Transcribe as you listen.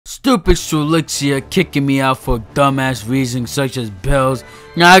Stupid Strelizia kicking me out for dumbass reasons such as bills.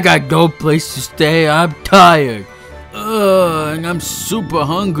 Now I got no place to stay. I'm tired. And I'm super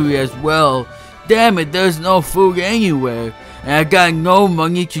hungry as well. Damn it, there's no food anywhere. And I got no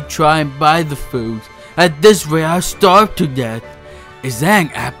money to try and buy the food. At this rate, I'll starve to death. Is that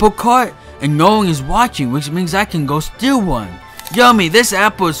an apple cart? And no one is watching, which means I can go steal one. Yummy, this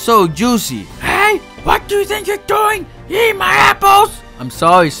apple is so juicy. Hey, what do you think you're doing? Eat my apples! I'm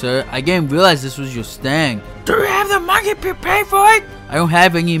sorry, sir. I didn't realize this was your stand. Do you have the money to pay for it? I don't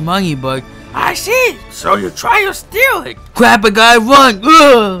have any money, but... I see. So you try to steal it. Crap, a guy, run!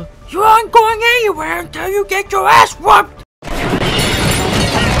 Ugh. You aren't going anywhere until you get your ass whooped.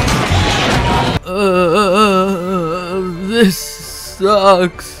 This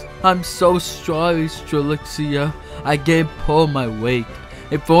sucks. I'm so sorry, Strelizia. I can't pull my weight.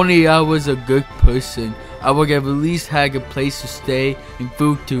 If only I was a good person, I would have at least had a place to stay and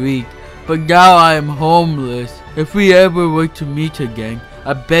food to eat. But now I am homeless. If we ever were to meet again,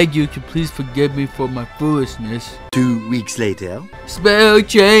 I beg you to please forgive me for my foolishness. 2 weeks later. Spare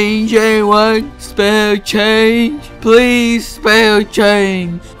change, anyone? Spare change? Please, spare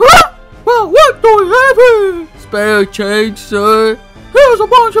change. Well, what do we have here? Spare change, sir. Here's a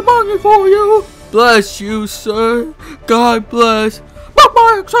bunch of money for you. Bless you, sir. God bless. But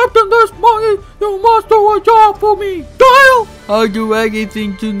by accepting this money, you must do a job for me. Deal? I'll do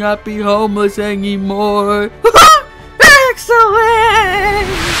anything to not be homeless anymore.